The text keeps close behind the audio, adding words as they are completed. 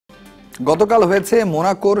গতকাল হয়েছে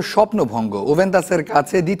মোনাকোর স্বপ্নভঙ্গ। ওভেন্তাসের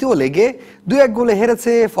কাছে দ্বিতীয় লেগে 2-1 গোলে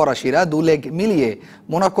হেরেছে ফরাসিরা। 2 লেগ মিলিয়ে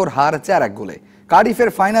মোনাকোর হার 4-1 গোলে। কার্ডিফের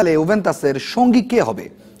ফাইনালে ওভেন্তাসের সঙ্গী কে হবে?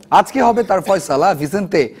 আজকে হবে তার ফয়সালা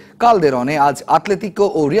ভিসেন্তে কালদেরনে। আজ আতলেতিকো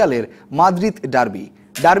ও রিয়ালের মাদ্রিদ ডার্বি।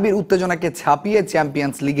 ডার্বির উত্তেজনাকে ছাপিয়ে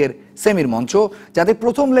চ্যাম্পিয়ন্স লিগের সেমির মঞ্চ, যাতে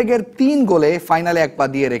প্রথম লেগের 3 গোলে ফাইনালে এক পা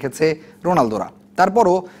দিয়ে রেখেছে রোনালদোরা।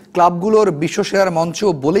 তারপরও ক্লাবগুলোর বিশ্বসেরার মঞ্চ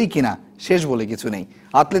বলেই কিনা শেষ বলে কিছু নেই।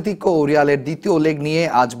 আতলেতিকো ও রিয়ালের দ্বিতীয় লেগ নিয়ে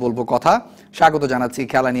আজ বলবো কথা। স্বাগত জানাচ্ছি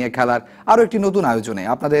খেলা নিয়ে খেলার আরো একটি নতুন আয়োজনে।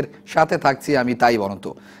 আপনাদের সাথে থাকছি আমি তাই বরন্ত।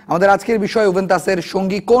 আমাদের আজকের বিষয় ওভেন্তাসের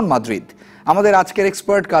সঙ্গী কোন মাদ্রিদ। আমাদের আজকের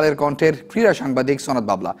এক্সপার্ট কালের কণ্ঠের ক্রীড়া সাংবাদিক সনদ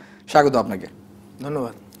বাবলা, স্বাগত আপনাকে।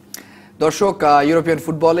 ধন্যবাদ। দর্শক, ইউরোপিয়ান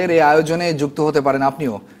ফুটবলের এই আয়োজনে যুক্ত হতে পারেন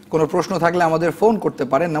আপনিও। কোনো প্রশ্ন থাকলে আমাদের ফোন করতে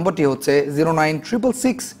পারেন। নম্বরটি হচ্ছে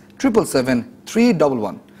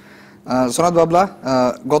 09666777311। সনদ বাবলা,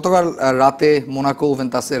 গতকাল রাতে মোনাকো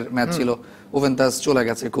ওভেন্তাসের ম্যাচ ছিল। ওভেন্তাস চলে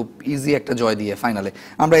গেছে খুব ইজি একটা জয় দিয়ে ফাইনালে।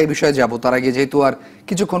 আমরা এই বিষয়ে যাব, তার আগে যেহেতু আর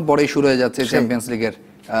কিছুক্ষণ পরেই শুরু হয়ে যাচ্ছে চ্যাম্পিয়ন্স লিগের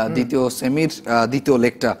দ্বিতীয় সেমির দ্বিতীয়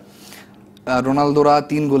লেগটা, রোনালদোরা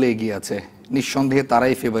 3 গোলে এগিয়ে আছে। নিঃসন্দেহে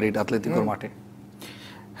তারাই ফেভারিট আতলেতিকোর মাঠে।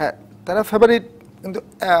 হ্যাঁ, তারা ফেভারিট, কিন্তু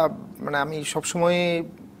মানে আমি সবসময়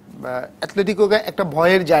অ্যাথলেটিকোকে একটা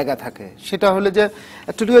ভয়ের জায়গা থাকে। সেটা হলে যে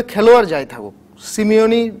অ্যাথলেটিকো খেলোয়াড় যাই থাকুক,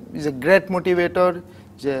 Simeone is a great motivator,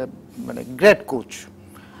 যে মানে গ্রেট কোচ।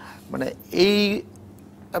 মানে এই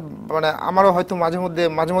মানে আমারও হয়তো মাঝে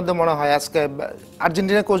মধ্যে মনে হয় আজকে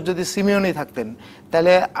আর্জেন্টিনা কোচ যদি সিমিওনি থাকতেন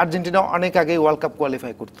তাহলে আর্জেন্টিনা অনেক আগেই ওয়ার্ল্ড কাপ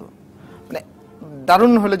কোয়ালিফাই করতো। মানে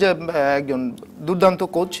দারুণ হলে যে একজন দুর্দান্ত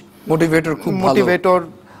কোচ, মোটিভেটর।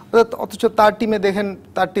 অথচ তার টিমে দেখেন,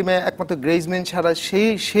 তার টিমে একমাত্র গ্রেজম্যান ছাড়া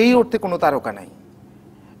সেই অর্থে কোনো তারকা নাই।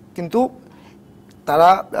 কিন্তু তারা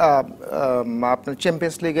আপনার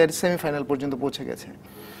চ্যাম্পিয়ন্স লিগের সেমিফাইনাল পর্যন্ত পৌঁছে গেছে।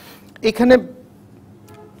 এখানে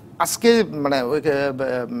আজকে মানে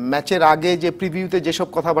ম্যাচের আগে যে প্রিভিউতে যেসব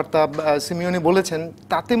কথাবার্তা সিমিওনি বলেছেন,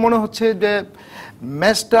 তাতে মনে হচ্ছে যে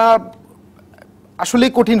ম্যাচটা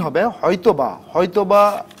আসলেই কঠিন হবে। হয়তোবা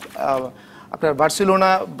আপনার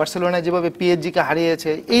বার্সেলোনা যেভাবে পিএসজিকে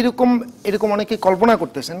হারিয়েছে এরকম অনেকে কল্পনা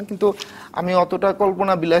করতেছেন, কিন্তু আমি অতটা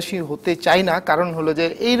কল্পনা বিলাসী হতে চাই না। কারণ হলো যে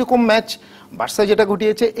এইরকম ম্যাচ বার্সা যেটা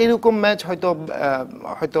ঘটিয়েছে, এইরকম ম্যাচ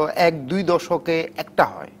হয়তো 1-2 দশকে একটা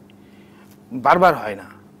হয়, বারবার হয় না।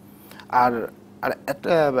 আর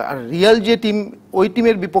রিয়াল যে টিম, ওই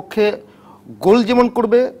টিমের বিপক্ষে গোল যেমন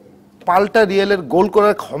করবে, পাল্টা রিয়ালের গোল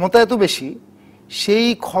করার ক্ষমতা এত বেশি, সেই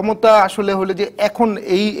ক্ষমতা আসলে হলে যে এখন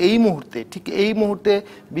এই মুহূর্তে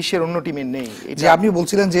বিশ্বের অন্য টিমের নেই। যে আপনি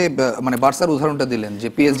বলছিলেন যে মানে বার্সার উদাহরণটা দিলেন যে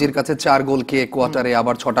পিএসজির কাছে 4 গোল খেয়ে কোয়ার্টারে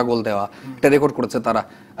আবার 6টা গোল দেওয়া, এটা রেকর্ড করেছে তারা।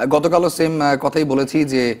 গতকালও সেম কথাই বলেছি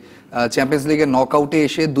যে চ্যাম্পিয়ন্স লিগের নকআউটে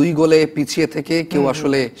এসে 2 গোলে পিছিয়ে থেকে কেউ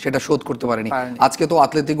আসলে সেটা শোধ করতে পারেনি। আজকে তো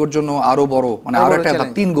আতলেতিকোর জন্য আরো বড়, মানে আরো একটা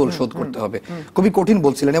 3 গোল শোধ করতে হবে। খুবই কঠিন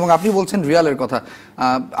বলছিলেন। এবং আপনি বলছেন রিয়ালের কথা,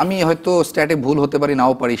 আমি হয়তো স্ট্যাটে ভুল হতে পারি,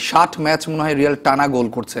 নাও পারি, 60 ম্যাচ মনে হয় রিয়াল টানা গোল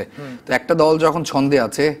করছে। তো একটা দল যখন ছন্দে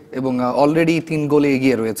আছে এবং অলরেডি 3 গোলে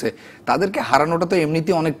এগিয়ে রয়েছে, তাদেরকে হারানোটা তো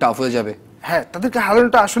এমনিতেই অনেক টাফ হয়ে যাবে। হ্যাঁ, তাদেরকে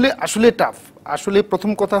হারানোটা আসলে টাফ। আসলে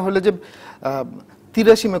প্রথম কথা হলে যে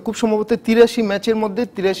 83 ম্যাচ, খুব সম্ভবত 83 ম্যাচের মধ্যে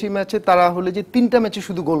 83 ম্যাচে তারা হলে যে 3টা ম্যাচে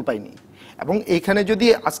শুধু গোল পায়নি। এবং এইখানে যদি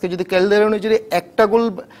আজকে যদি ক্যালদেরনে যদি একটা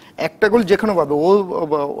গোল যেখানে পাবে,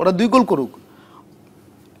 ওরা 2 গোল করুক,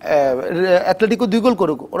 অ্যাথলেটিকো 2 গোল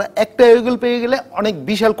করুক, ওরা একটা গোল পেয়ে গেলে অনেক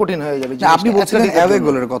বিশাল কঠিন হয়ে যাবে। আপনি বলছিলেন অ্যাওয়ে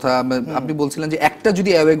গোলের কথা, আপনি বলছিলেন যে একটা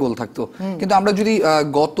যদি অ্যাওয়ে গোল থাকতো, কিন্তু আমরা যদি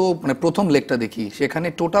গত মানে প্রথম লেগটা দেখি, সেখানে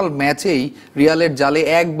টোটাল ম্যাচেই রিয়ালের জালে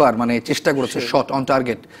একবার মানে চেষ্টা করেছে শট অন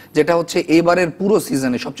টার্গেট, যেটা হচ্ছে এবারের পুরো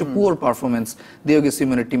সিজনে সবচেয়ে পুয়ার পারফরমেন্স দিয়েগো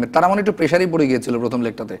সিমিওনের টিমের। তারা মানে একটু প্রেসারই পড়ে গিয়েছিল প্রথম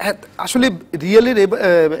লেগটাতে। আসলে রিয়ালের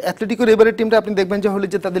অ্যাথলেটিকোর এবারের টিমটা আপনি দেখবেন যে হলে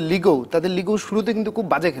যে তাদের লিগও শুরুতে কিন্তু খুব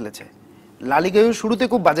বাজে খেলেছে। লা লিগায়ও শুরুতে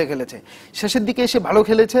খুব বাজে খেলেছে, শেষের দিকে এসে ভালো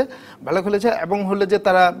খেলেছে এবং হলে যে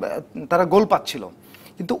তারা গোল পাচ্ছিল।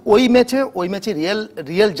 কিন্তু ওই ম্যাচে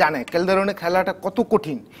রিয়াল জানে ক্যালদেরনে খেলাটা কত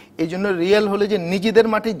কঠিন। এই জন্য রিয়াল হলে যে নিজেদের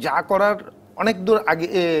মাঠে যা করার অনেক দূর আগে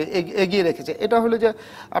এগিয়ে রেখেছে। এটা হলে যে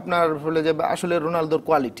আপনার হলে যে আসলে রোনালদোর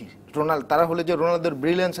কোয়ালিটি, তারা হলে যে রোনালদোর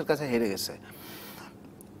ব্রিলিয়ান্সের কাছে হেরে গেছে।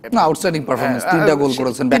 না, আউটস্ট্যান্ডিং পারফরম্যান্স, 3টা গোল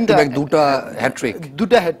করেছেন, ব্যাক টু ব্যাক 2টা হ্যাটট্রিক।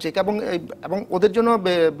 এবং ওদের জন্য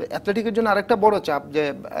অ্যাথলেটিকের জন্য আরেকটা বড় চাপ যে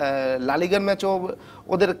লা লিগার ম্যাচও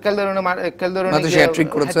ওদের ক্যালদেরনে হ্যাটট্রিক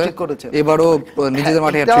করেছে, এবারও নিজেদের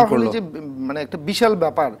মাঠে হ্যাটট্রিক করলো, যে মানে একটা বিশাল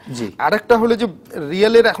ব্যাপার। আরেকটা হলো যে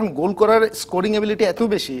রিয়ালের এখন গোল করার স্কোরিং এবিলিটি এত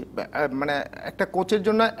বেশি, মানে একটা কোচের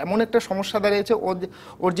জন্য এমন একটা সমস্যা দাঁড়িয়েছে,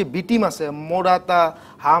 ওর যে বি টিম আছে, মোরাতা,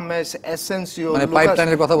 হামেস, এসেনসিও, মানে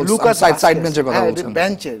পাইপলাইনের কথা বলছেন, লুকাস সাইড বেঞ্চের কথা বলছেন,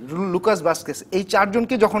 বেঞ্চে লুকাস ভাস্কেস, এই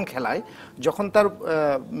চারজনকে যখন খেলায়, যখন তার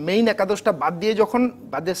মেইন একাদশটা বাদ দিয়ে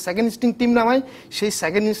সেকেন্ড ইনিংস টিম নামায়, সেই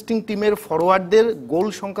সেকেন্ড ইনিংস টিমের ফরওয়ার্ডদের গোল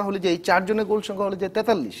সংখ্যা হলো যে এই চারজনের গোল সংখ্যা হলো যে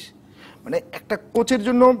 43। মানে একটা কোচের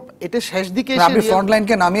জন্য এটা শেষ দিকে এসে আপনি ফ্রন্ট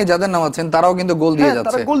লাইনকে নামিয়ে যাদের নামাচ্ছেন তারাও কিন্তু গোল দিয়ে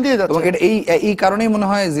যাচ্ছে, এবং এই কারণেই মনে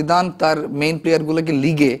হয় জিদান তার মেইন প্লেয়ারগুলোকে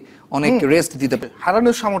লিগে অনেক রেস্ট দিতে পারে।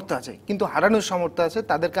 হারানোর সামর্থ্য আছে, কিন্তু হারানোর সামর্থ্য আছে,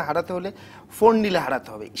 তাদেরকে হারাতে হলে 4 নিলে হারাতে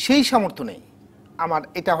হবে, সেই সামর্থ্য নেই আমার।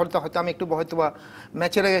 এটা হয়তো আমি একটু হয়তো বা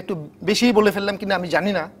ম্যাচের আগে একটু বেশিই বলে ফেললাম কিনা আমি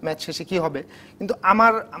জানি না, ম্যাচ শেষে কি হবে, কিন্তু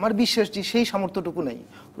আমার বিশ্বাস যে সেই সামর্থ্যটুকু নেই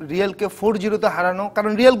রিয়ালকে 4-0 হারানো,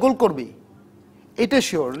 কারণ রিয়াল গোল করবে, এটা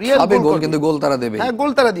শিওর। রিয়াল গোল, কিন্তু গোল তারা দেবে, হ্যাঁ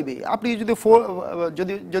গোল তারা দিবে। আপনি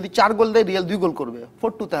যদি 4 গোল দেয়, রিয়াল 2 গোল করবে,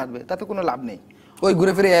 4-2 হারবে, তাতে কোনো লাভ নেই। ওই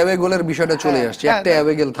ঘুরে ফিরে অ্যাওয়ে গোলের বিষয়টা চলে আসছে, একটা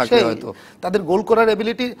অ্যাওয়ে গোল থাকে হয়তো। তাদের গোল করার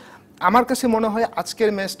এবিলিটি আমার কাছে মনে হয়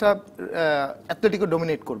আজকের ম্যাচটা অ্যাথলেটিকো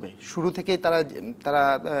ডমিনেট করবে। শুরু থেকেই তারা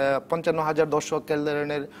 55,000 দর্শক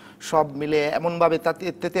ক্যালদেরনের সব মিলে এমনভাবে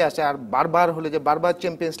তেতে আসে, আর বারবার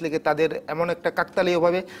চ্যাম্পিয়ন্স লিগে তাদের এমন একটা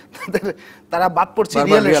কাকতালীয়ভাবে তারা বাদ পড়ছে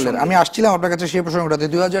রিয়ালের। আমি আসছিলাম আপনার কাছে সেই প্রসঙ্গটাতে,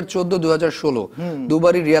 2014, 2016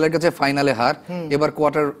 দুবারই রিয়ালের কাছে ফাইনালে হার, এবার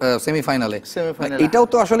কোয়ার্টার সেমিফাইনালে। এটাও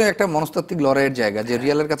তো আসলে একটা মনস্তাত্ত্বিক লড়াইয়ের জায়গা, যে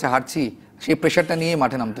রিয়ালের কাছে হারছি, সেই প্রেশারটা নিয়ে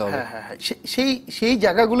মাঠে নামতে হবে। সেই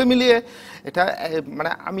জায়গাগুলো মিলিয়ে এটা মানে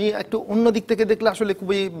আমি একটু অন্য দিক থেকে দেখলে আসলে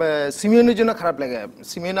খুবই সিমিওনের জন্য খারাপ লাগে।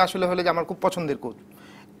 সিমিওন আসলে হলে যে আমার খুব পছন্দের কোচ,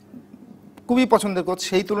 খুবই পছন্দের কোচ।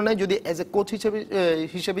 সেই তুলনায় যদি অ্যাজ এ কোচ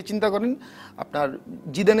হিসেবে চিন্তা করেন, আপনার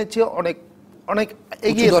জিদানের চেয়ে অনেক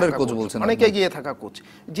এগিয়ে থাকা কোচ।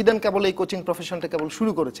 জিদান কেবল এই কোচিং প্রফেশনটা কেবল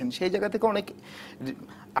শুরু করেছেন, সেই জায়গা থেকে অনেক।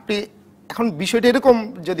 আপনি এখন বিষয়টা এরকম,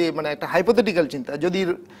 যদি মানে একটা হাইপোথেটিক্যাল চিন্তা,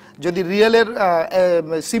 যদি রিয়ালের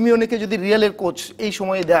সিমিওনেকে যদি রিয়ালের কোচ এই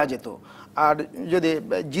সময়ে দেওয়া যেত, আর যদি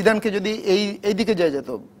জিদানকে যদি এই দিকে যাওয়া যেত,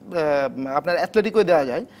 আপনার অ্যাথলেটিকো দেওয়া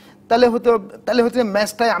যায়, তাহলে হয়তো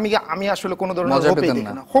ম্যাচটায় আমি আসলে কোনো ধরনের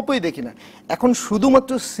হোপই দেখি না। এখন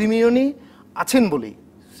শুধুমাত্র সিমিওনি আছেন বলেই,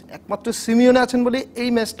 একমাত্র সিমিওনে আছেন বলে এই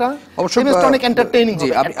ম্যাচটা অনেক এন্টারটেইনিং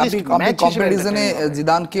হবে। আপনি কম্পারিজনে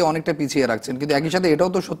জিদানকে অনেকটা পিছিয়ে রাখছেন, কিন্তু একই সাথে এটাও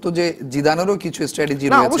তো সত্য যে জিদানেরও কিছু স্ট্র্যাটেজি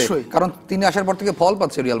রয়েছে, কারণ তিনি আসার পর থেকে ফল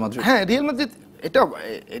পাচ্ছে রিয়াল মাদ্রিদ। হ্যাঁ, রিয়াল মাদ্রিদ এটা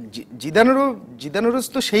জিদানেরও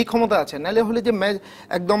তো সেই ক্ষমতা আছে, নাহলে হলে যে ম্যাচ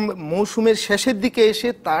একদম মৌসুমের শেষের দিকে এসে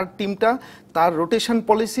তার টিমটা, তার রোটেশন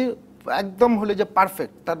পলিসি একদম হলে যে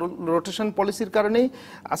পারফেক্ট, তার রোটেশন পলিসির কারণেই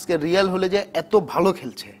আজকে রিয়াল হলে যে এত ভালো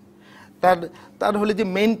খেলছে। তার হলে যে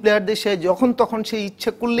মেইন প্লেয়ারদের সে যখন তখন সে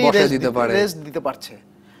ইচ্ছা করলেই রেস্ট দিতে পারছে,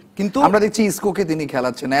 কিন্তু আমরা দেখছি ইসকোকে তিনি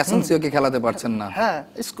খেলাচ্ছেন না, এসেনসিওকে খেলাতে পারছেন না। হ্যাঁ,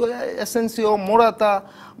 এসেনসিও,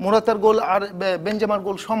 মোরাতার গোল আর বেনজেমার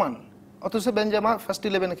গোল সমান, অথচ বেনজেমা ফার্স্ট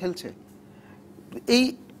 11-এ খেলছে।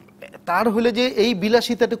 তার হলে যে এই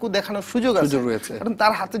বিলাসিতাটুকু দেখানোর সুযোগ আছে, কারণ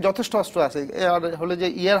তার হাতে যথেষ্ট অস্ত্র আছে। আর হলে যে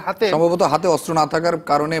সম্ভবত হাতে অস্ত্র না থাকার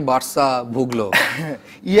কারণে বার্সা ভুগলো,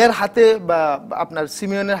 হাতে বা আপনার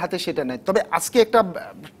সিমিওনের হাতে সেটা নাই। তবে আজকে একটা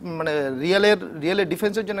মানে রিয়ালের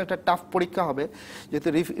ডিফেন্সের জন্য একটা টাফ পরীক্ষা হবে, যেহেতু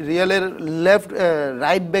রিয়ালের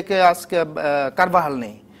রাইট ব্যাকে আজকে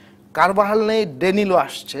কারবাহাল নেই, ডেনিলো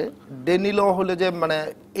আসছে। ডেনিলো হলে যে মানে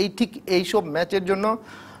এইসব ম্যাচের জন্য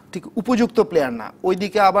ঠিক উপযুক্ত প্লেয়ার না।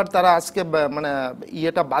 ওইদিকে আবার তারা আজকে মানে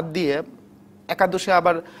বাদ দিয়ে একাদশে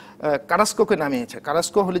আবার কারাস্কোকে নামিয়েছে।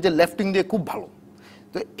 কারাস্কো হলে যে লেফটিং দিয়ে খুব ভালো,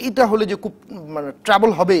 তো এটা হলে যে খুব মানে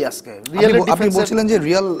ট্রাবল হবেই আজকে। আপনি বলছিলেন যে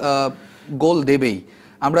রিয়াল গোল দেবেই।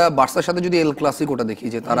 আমরা বার্সার সাথে যদি এল ক্লাসিকোটা দেখি,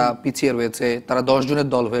 যে তারা পিছিয়ে রয়েছে, তারা 10 জনের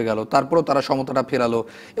দল হয়ে গেল, তারপরও তারা সমতাটা ফেরালো,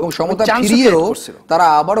 এবং সমতা ফিরিয়েও তারা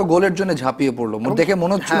আবারও গোলের জন্য ঝাঁপিয়ে পড়লো। দেখে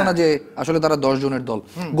মনে হচ্ছিল না যে আসলে তারা 10 জনের দল,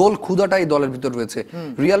 গোল ক্ষুধাটাই দলের ভিতর রয়েছে।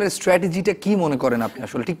 রিয়ালের স্ট্র্যাটেজিটা কি মনে করেন আপনি,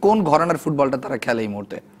 আসলে ঠিক কোন ঘরানার ফুটবলটা তারা খেলে এই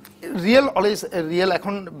মুহূর্তে?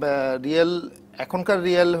 এখনকার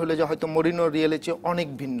রিয়াল হলে যে হয়তো মরিনো রিয়ালের চেয়ে অনেক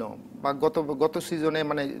ভিন্ন, বা গত সিজনে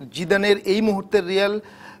মানে জিদানের এই মুহূর্তের রিয়াল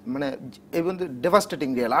মানে ডেভাস্টেটিং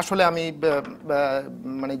রিয়াল। আসলে আমি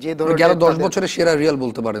মানে যে ধরনের 10 বছরের সেরা রিয়াল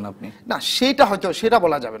বলতে পারেন আপনি না, সেটা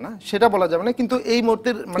বলা যাবে না, কিন্তু এই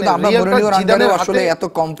মুহূর্তের মানে আসলে এত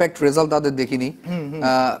কম্প্যাক্ট রেজাল্ট তাদের দেখিনি।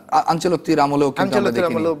 আনচেলত্তির আমলেও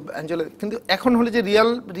কিন্তু এখন হলে যে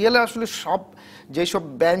রিয়ালে আসলে যেসব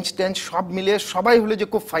বেঞ্চ টেঞ্চ সব মিলিয়ে সবাই হলে যে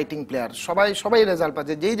খুব ফাইটিং প্লেয়ার, সবাই রেজাল্ট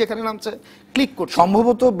পাচ্ছে, যেই যেখানে নামছে ক্লিক করছে।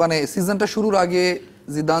 সম্ভবত মানে সিজনটা শুরুর আগে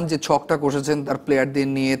জিদান যে ছকটা কষেছেন তার প্লেয়ারদের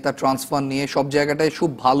নিয়ে, তার ট্রান্সফার নিয়ে, সব জায়গাটায়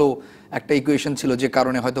খুব ভালো একটা ইকুয়েশন ছিল যে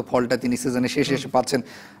কারণে হয়তো ফলটা তিনি সিজনে শেষে এসে পাচ্ছেন।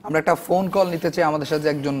 আমরা একটা ফোন কল নিতে চাই, আমাদের সাথে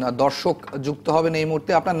একজন দর্শক যুক্ত হবেন এই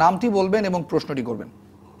মুহূর্তে। আপনার নামটি বলবেন এবং প্রশ্নটি করবেন।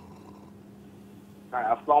 হ্যাঁ,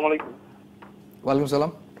 আসসালামু আলাইকুম। ওয়ালাইকুম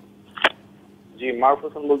সালাম। জি, মারুফ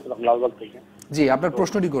হোসেন বলছিলাম লালবাগ থেকে। জি, আপনার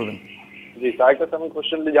প্রশ্নটি করবেন। জি, তার কাছে আমি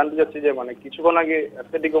কোশ্চেনটি জানতে চাচ্ছি যে মানে কিছুক্ষণ আগে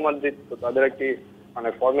অ্যাটলেটিকো মাদ্রিদ তো তাদের একটি মানে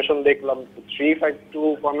ফরমেশন দেখলাম 3-5-2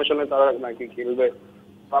 ফরমেশনে তারা নাকি খেলবে।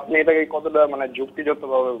 তো আপনি এটাকে কতটা মানে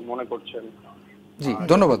যুক্তিযুক্তভাবে মনে করছেন? জি,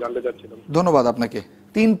 ধন্যবাদ। জানতে চাচ্ছিলাম। ধন্যবাদ আপনাকে।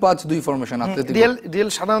 3-5-2 ফরমেশন অ্যাটলেটিকো। রিয়াল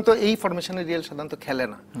সাধারণত এই ফরমেশনে রিয়াল সাধারণত খেলে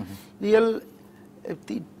না। রিয়াল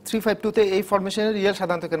 3-5-2 তে এই ফরমেশনে রিয়াল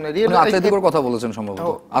সাধারণত খেলে না। রিয়াল অ্যাটলেটিকোর কথা বলেছেন সম্ভবত।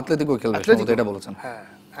 অ্যাটলেটিকো খেলবে সম্ভবত, এটা বলেছেন। হ্যাঁ,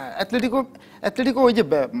 অ্যাটলেটিকো ওই যে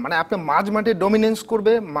মানে আপনি মাঝ মাঠে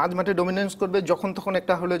ডমিনেন্স করবে যখন তখন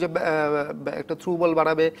একটা হলো যে একটা থ্রু বল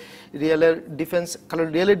বাড়াবে রিয়ালের ডিফেন্স। কারণ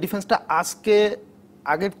রিয়ালের ডিফেন্সটা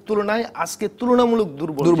আগের তুলনায় আজকে তুলনামূলক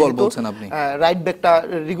দুর্বল বলছেন আপনি। রাইট ব্যাকটা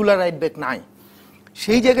রেগুলার রাইট ব্যাক নাই,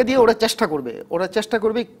 সেই জায়গা দিয়ে ওরা চেষ্টা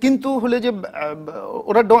করবে কিন্তু হলে যে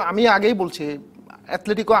আমি আগেই বলছি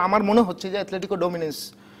অ্যাটলেটিকো, আমার মনে হচ্ছে যে অ্যাটলেটিকো ডমিনেন্স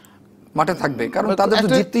মাঠে থাকবে, কারণ তাদের তো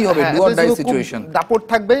জিততেই হবে, ডু অর ডাই সিচুয়েশন, দাপট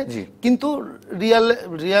থাকবে। কিন্তু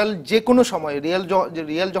রিয়াল যে কোনো সময়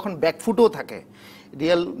রিয়াল যখন ব্যাকফুটও থাকে,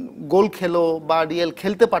 রিয়াল গোল খেলো বা রিয়াল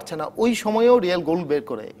খেলতে পারছে না, ওই সময়েও রিয়াল গোল বের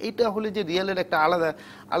করে। এটা হলে যে রিয়ালের একটা আলাদা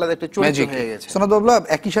একটা চরিত্র হয়ে গেছে। সোনাদ বাবলা,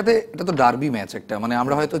 একই সাথে এটা তো ডার্বি ম্যাচ একটা, মানে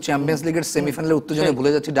আমরা হয়তো চ্যাম্পিয়ন্স লিগের সেমিফাইনালের উত্তেজনায়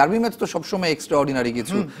ভুলে যাচ্ছি। ডার্বি ম্যাচ তো সবসময় এক্সট্রা অর্ডিনারি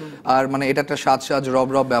কিছু, আর মানে এটা একটা সাজ রব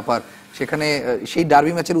ব্যাপার। সেখানে সেই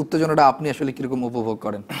ডার্বি ম্যাচের উত্তেজনাটা আপনি আসলে কিরকম উপভোগ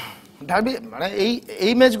করেন? ডার্বি মানে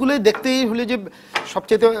এই ম্যাচগুলোই দেখতেই হলে যে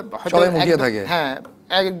সবচেয়ে সবাই মুখিয়ে থাকে। হ্যাঁ,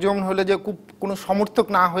 একজন হলে যে কোনো সমর্থক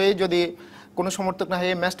না হয়ে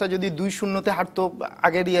ম্যাচটা যদি 2-0 হারতো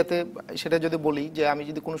আগের ইয়েতে, সেটা যদি বলি যে আমি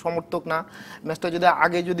যদি কোনো সমর্থক না, ম্যাচটা যদি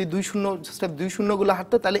আগে যদি 2-0 গুলো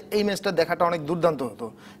হারতো, তাহলে এই ম্যাচটা দেখাটা অনেক দুর্দান্ত হতো।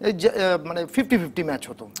 মানে 50-50 ম্যাচ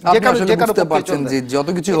হতো। বুঝতে পারছেন যে যত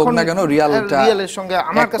কিছু হোক না কেন রিয়ালের সঙ্গে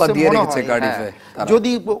আমার কাছে মনে হয়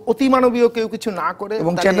যদি অতিমানবীয় কেউ কিছু না করে,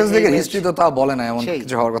 এবং চ্যাম্পিয়ন্স লিগের হিস্ট্রি তো তা বলে না এমন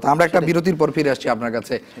কিছু হওয়ার কথা। আমরা একটা বিরতির পর ফিরে আসছি আপনার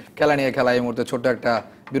কাছে। খেলা নিয়ে খেলা, এই মুহূর্তে ছোট্ট একটা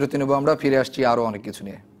বিরতি নেব, আমরা ফিরে আসছি আরো অনেক কিছু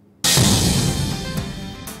নিয়ে।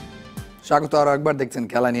 স্বাগত আরো একবার, দেখছেন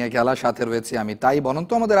খেলা নিয়ে খেলা, সাথে রয়েছে আমি তাই বনন্ত।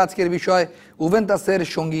 আমাদের আজকের বিষয় উভেন্তাসের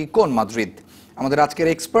সঙ্গী কোন মাদ্রিদ। আমাদের আজকের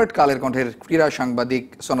এক্সপার্ট কালের কণ্ঠের ক্রীড়া সাংবাদিক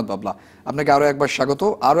সনদ বাবলা, আপনাকে আরো একবার স্বাগত।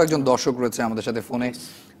 আরো একজন দর্শক রয়েছে আমাদের সাথে ফোনে,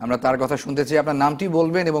 আমরা তার কথা শুনতে চাই। আপনার নামটি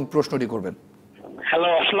বলবেন এবং প্রশ্নটি করবেন। হ্যালো,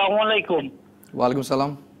 আসসালামু আলাইকুম। ওয়ালাইকুম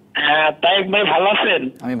সালাম। হ্যাঁ, তাইক ভাই ভালো আছেন?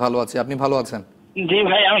 আমি ভালো আছি, আপনি ভালো আছেন? জি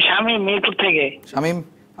ভাই, আমি শামীম, মিরপুর থেকে। শামীম,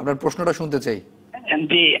 আপনার প্রশ্নটা শুনতে চাই।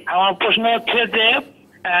 জি, আমার প্রশ্ন হচ্ছে যে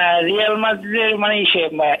রিয়াল মাদ্রিদের মানে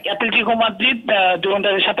অ্যাটলেটিকো মাদ্রিদ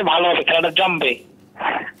জুভেন্টাসের সাথে ভালো হবে, খেলাটা জমবে।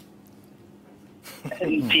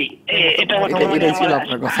 জি, এটা ছিল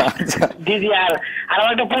আপনার কথা। জি জি, আর আমার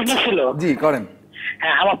একটা প্রশ্ন ছিল। জি করেন।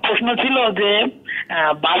 হ্যাঁ, আমার প্রশ্ন ছিল যে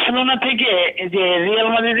বার্সেলোনা থেকে যে রিয়াল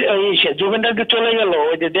মাদ্রিদ জুভেন্টাসে চলে গেল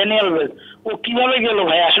ওই যে ড্যানিয়েল ওয়েলস, ও কিভাবে গেল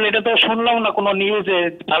ভাই? আসলে এটা তো শুনলাম না কোনো নিউজে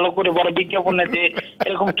ভালো করে বড় বিজ্ঞাপনে যে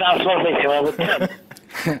এরকম ট্রান্সফার হয়েছে।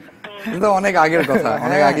 এটা অনেক আগের কথা,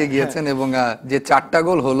 অনেক আগে গিয়েছেন এবং যে 4টা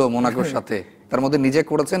গোল হলো মোনাকোর সাথে, তার মধ্যে নিজে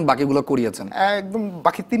করেছেন, বাকিগুলো করিয়েছেন। একদম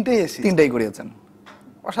বাকি 3টাই করিয়েছেন।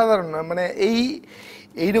 অসাধারণ। মানে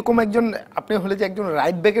এইরকম একজন আপনি হলে যে একজন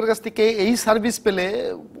রাইট ব্যাকের কাছ থেকে এই সার্ভিস পেলে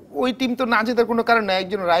ওই টিম তো না জেতার কোনো কারণ নেই।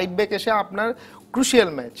 একজন রাইট ব্যাক এসে আপনার crucial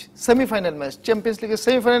match, semifinal match, champions লিগের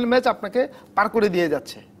সেমিফাইনাল ম্যাচ আপনাকে পার করে দিয়ে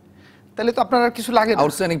যাচ্ছে, তাহলে তো আপনার আর কিছু লাগে না।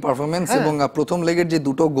 Outstanding performance. এবং প্রথম লেগের যে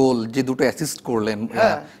দুটো গোল, যে দুটো অ্যাসিস্ট করলেন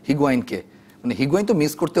হিগুয়াইনকে, মানে হিগুয়াইন তো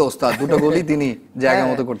মিস করতে ওস্তাদ, দুটো গোলই তিনি জায়গা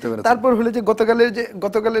মতো করতে পেরেছেন। তারপর হলে যে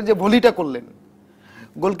গতকালের যে ভলিটা করলেন,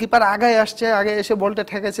 গোলকিপার আগে এসে বলটা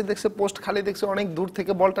ঠেকাইছে, দেখছে পোস্ট খালি, দেখছে অনেক দূর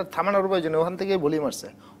থেকে বলটা থামানোর প্রয়োজনে ওখান থেকে ভলি মারছে,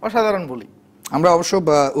 অসাধারণ ভলি। আমরা অবশ্য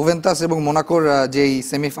উভেন্তাস এবং মোনাকোর যেই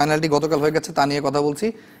সেমিফাইনালটি গতকাল হয়ে গেছে তা নিয়ে কথা বলছি।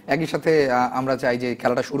 একই সাথে আমরা চাই যে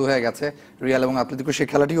খেলাটা শুরু হয়ে গেছে রিয়াল এবং অ্যাটলেটিকো, সেই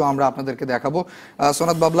খেলাটিও আমরা আপনাদেরকে দেখাবো।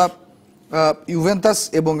 সোনাদ বাবলা, ইউভেন্টাস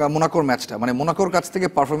এবং মোনাকোর ম্যাচটা, মানে মোনাকোর কাছ থেকে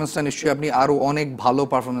পারফরমেন্সটা নিশ্চয়ই আপনি আরো অনেক ভালো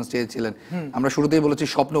পারফরমেন্স চেয়েছিলেন। আমরা শুরুতেই বলেছি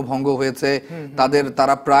স্বপ্ন ভঙ্গ হয়েছে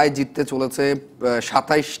তারা প্রায় জিততে চলেছে।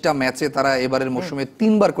 27টা ম্যাচে তারা এবারের মৌসুমে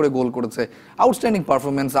 3বার করে গোল করেছে। Outstanding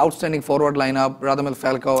performance, outstanding forward line up, Radamel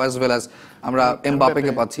Falcao as well as আমরা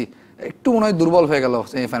এমবাপ্পেকে পাচ্ছি। একটু মনে হয় দুর্বল হয়ে গেল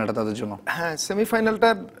সেমিফাইনালটা তাদের জন্য। হ্যাঁ, সেমিফাইনালটা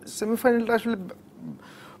আসলে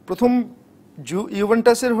প্রথম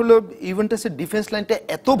ইউভেন্টাসের ডিফেন্স লাইনটা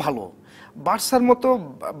এত ভালো,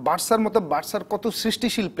 বার্সার কত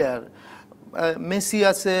সৃষ্টিশীল প্লেয়ার, মেসি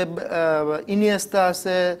আছে, ইনিয়েস্তা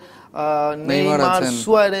আছে, নেইমার,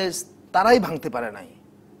 সুয়ারেজ, তারাই ভাঙতে পারে নাই।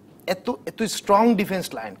 এত এত স্ট্রং ডিফেন্স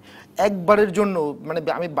লাইন একবারের জন্য, মানে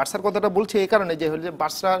আমি বার্সার কথাটা বলছি এই কারণে যে হলো যে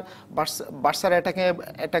বার্সার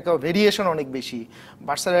অ্যাটাকে ভেরিয়েশন অনেক বেশি,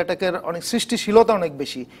 বার্সার অ্যাটাকের অনেক সৃষ্টিশীলতা অনেক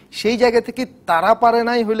বেশি, সেই জায়গা থেকে তারা পারে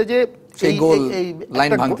নাই হলে যে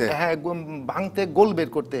ভাঙতে গোল বের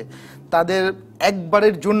করতে। তাদের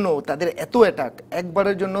একবারের জন্য তাদের এত অ্যাটাক,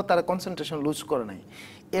 একবারের জন্য তারা কনসেন্ট্রেশন লুজ করে নাই।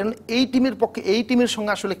 এই টিমের পক্ষে, এই টিমের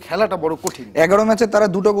সঙ্গে আসলে খেলাটা বড় কঠিন। 11 ম্যাচে তারা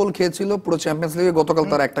 2টো গোল খেয়েছিল, পুরো চ্যাম্পিয়ন্স লিগে গতকাল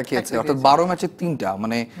তারা একটা খেয়েছে, অর্থাৎ 12 ম্যাচে 3টা।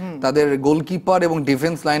 মানে তাদের গোলকিপার এবং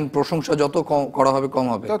ডিফেন্স লাইন প্রশংসা যত করা হবে কম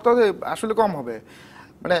হবে, তবে আসলে কম হবে।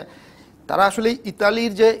 মানে তারা আসলে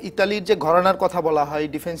ইতালির যে ঘরানার কথা বলা হয়,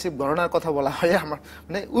 ডিফেন্সিভ ঘরানার কথা বলা হয়, আমার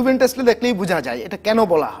মানে ইউভেন্টাসকে দেখলেই বোঝা যায় এটা কেন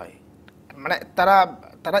বলা হয়। মানে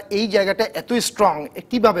তারা এই জায়গাটা এত স্ট্রং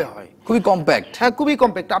কিভাবে হয়, খুবই কম্প্যাক্ট। হ্যাঁ, খুবই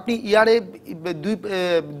কম্প্যাক্ট। আপনি ইয়ারে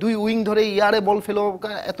দুই উইং ধরে ইয়ারে বল ফেলো,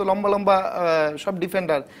 এত লম্বা লম্বা সব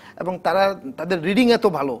ডিফেন্ডার, এবং তাদের রিডিং এত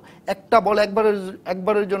ভালো, একটা বল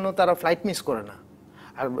একবারের জন্য তারা ফ্লাইট মিস করে না।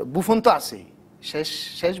 আর বুফন তো আছেই,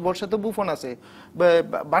 শেষ বর্ষে তো বুফন আছে,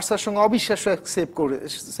 বার্সার সঙ্গে অবিশ্বাস্য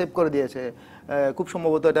সেভ করে দিয়েছে। খুব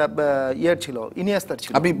সম্ভবত এটা ইয়ার ছিল, ইনিয়েস্তার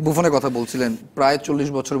ছিল। আপনি বুফনের কথা বলছিলেন, প্রায় 40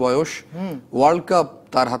 বছর বয়স, ওয়ার্ল্ড কাপ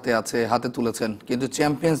তার হাতে তুলেছেন, কিন্তু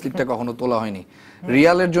চ্যাম্পিয়ন্স লিগটা কখনো তোলা হয়নি।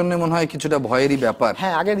 রিয়ালের জন্য মনে হয় কিছুটা ভয়েরই ব্যাপার।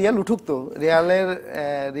 হ্যাঁ, আগে রিয়াল উঠুক তো।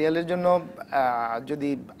 রিয়ালের জন্য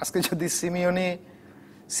আজকে যদি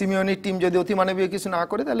সিমিওনি টিম যদি অতিমানবীয় কিছু না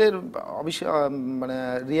করে, তাহলে অবশ্যই মানে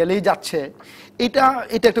রিয়ালেই যাচ্ছে। এটা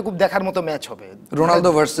একটা খুব দেখার মতো ম্যাচ হবে, রোনালদো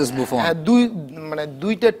ভার্সেস বুফন। হ্যাঁ,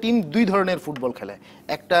 দুইটা টিম দুই ধরনের ফুটবল খেলে।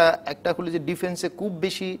 একটা হলো যে ডিফেন্সে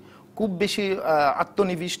খুব বেশি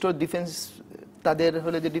আত্মনিবিষ্ট ডিফেন্স, তাদের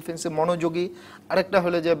হলে যে ডিফেন্সে মনোযোগী, আরেকটা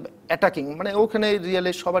হলে যে অ্যাটাকিং, মানে ওখানে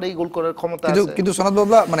রিয়ালের সবারই গোল করার ক্ষমতা আছে। কিন্তু সনদ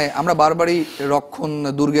বাবলা, মানে আমরা বারবারই রক্ষণ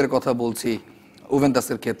দুর্গের কথা বলছি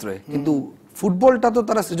ইউভেন্টাসের ক্ষেত্রে, কিন্তু ফুটবলটা তো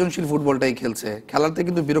তারা সৃজনশীল ফুটবলটাই খেলছে, খেলাতে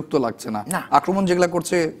কিন্তু বিরক্ত লাগছে না। আক্রমণ যেগুলা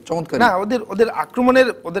করছে চমৎকার না,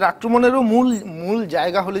 ওদের আক্রমণেরও মূল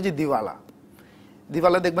জায়গা হলে যে দিওয়ালা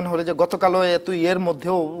দেখবেন হলে যে গতকালও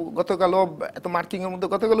এত মার্কিং এর মধ্যে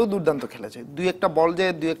গতকালও দুর্দান্ত খেলেছে। দুই একটা বল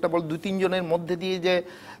 2-3 জনের মধ্যে দিয়ে যে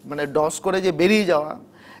মানে ডস করে যে বেরিয়ে যাওয়া,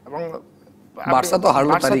 এবং বার্সা তো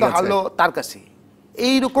হারলো তার কাছে।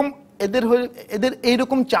 এইরকম এদের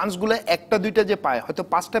এইরকম চান্সগুলো একটা দুইটা যে পায়, হয়তো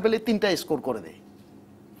 5টা পেলে 3টা স্কোর করে দেয়,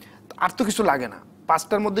 আর তো কিছু লাগে না।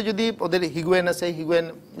 5টার মধ্যে যদি ওদের হিগুয়েন আছে, হিগুয়েন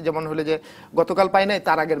যেমন হলে যে গতকাল পায় নাই,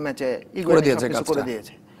 তার আগের ম্যাচে করে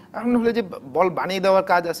দিয়েছে। এখন হলে যে বল বানিয়ে দেওয়ার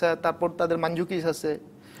কাজ আছে, তারপর তাদের মানজুকিস আছে,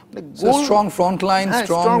 strong front line,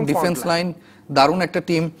 strong defence line, দারুণ একটা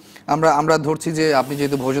টিম। আমরা ধরছি যে আপনি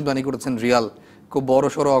যেহেতু ভবিষ্যদ্বাণী করেছেন রিয়াল খুব বড়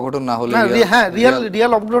সড়ো অঘটন না হলে, হ্যাঁ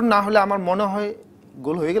রিয়াল অঘটন না হলে আমার মনে হয়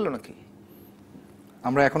গোল হয়ে গেল নাকি,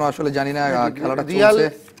 আমরা এখনো আসলে জানি না, খেলাটা চলছে,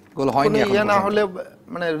 গোল হয়নি এখন না হলে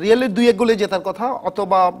মানে রিয়ালের 2-1 গোলে জেতার কথা,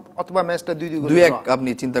 অথবা ম্যাচটা 2-2 আপনি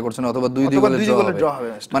চিন্তা করছেন, অথবা 2-2 গোলে ড্র হবে।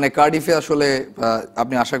 মানে কার্ডিফে আসলে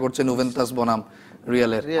আপনি আশা করছেন ইউভেন্টাস বনাম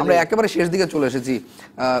রিয়ালের। আমরা একেবারে শেষ দিকে চলে এসেছি।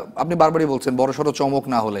 আপনি বারবারই বলছেন বড়সড় চমক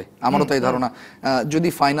না হলে, আমারও তাই ধারণা, যদি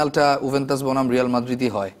ফাইনালটা ইউভেন্টাস বনাম রিয়াল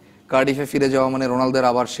মাদ্রিদই হয়, কার্ডিফে ফিরে যাওয়া মানে রোনালদোর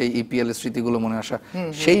আবার সেই ইপিএল এর স্মৃতিগুলো মনে আসা,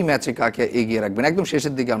 সেই ম্যাচে কাকে এগিয়ে রাখবেন? একদম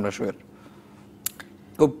শেষের দিকে আমরা শোয়ের,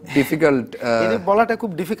 খুব ডিফিকাল্ট, বলাটা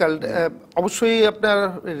খুব ডিফিকাল্ট। অবশ্যই আপনার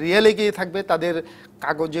রিয়াল এগিয়ে থাকবে, তাদের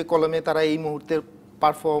কাগজে কলমে তারা এই মুহূর্তের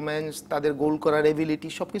পারফরমেন্স, তাদের গোল করার এবিলিটি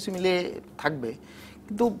সবকিছু মিলে থাকবে।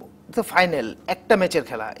 কিন্তু ফাইনাল একটা ম্যাচের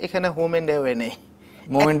খেলা, এখানে হোম এন্ড অ্যাওয়ে নেই,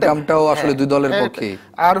 মোমেন্টামটাও আসলে দুই দলের পক্ষে।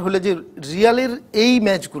 আর হলে যে রিয়ালের এই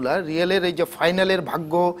ম্যাচগুলা, রিয়ালের এই যে ফাইনালের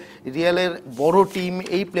ভাগ্য, রিয়ালের বড় টিম,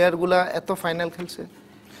 এই প্লেয়ারগুলা এত ফাইনাল খেলছে,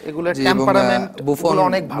 এগুলোর টেম্পারামেন্ট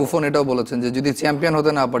অনেক ভালো। বুফন এটাও বলেছেন যে যদি চ্যাম্পিয়ন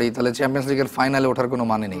হতে না পারি তাহলে চ্যাম্পিয়ন্স লিগের ফাইনালে ওঠার কোনো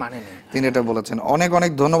মানে নেই, তিনি এটা বলেছেন।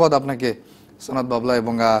 অনেক ধন্যবাদ আপনাকে সনদ বাবলা,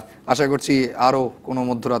 এবং আশা করছি আরো কোনো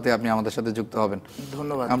মধ্যরাতে আপনি আমাদের সাথে যুক্ত হবেন।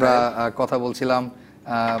 ধন্যবাদ। আমরা কথা বলছিলাম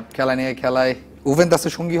খেলা নিয়ে। খেলায়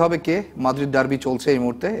ইউভেন্টাসের সঙ্গী হবে কে? মাদ্রিদ ডার্বি চলছে এই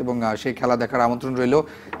মুহূর্তে, এবং সেই খেলা দেখার আমন্ত্রণ রইল।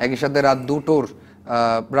 একই সাথে রাত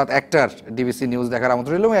 1টার ডিবিসি নিউজ দেখার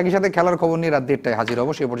আমন্ত্রণ রইল, এবং একই সাথে খেলার খবর নিয়ে রাত 1টায় হাজির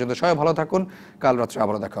হবো। সেই পর্যন্ত সবাই ভালো থাকুন, কাল রাত্রে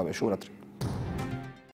আবারও দেখা হবে। শুভরাত্রি।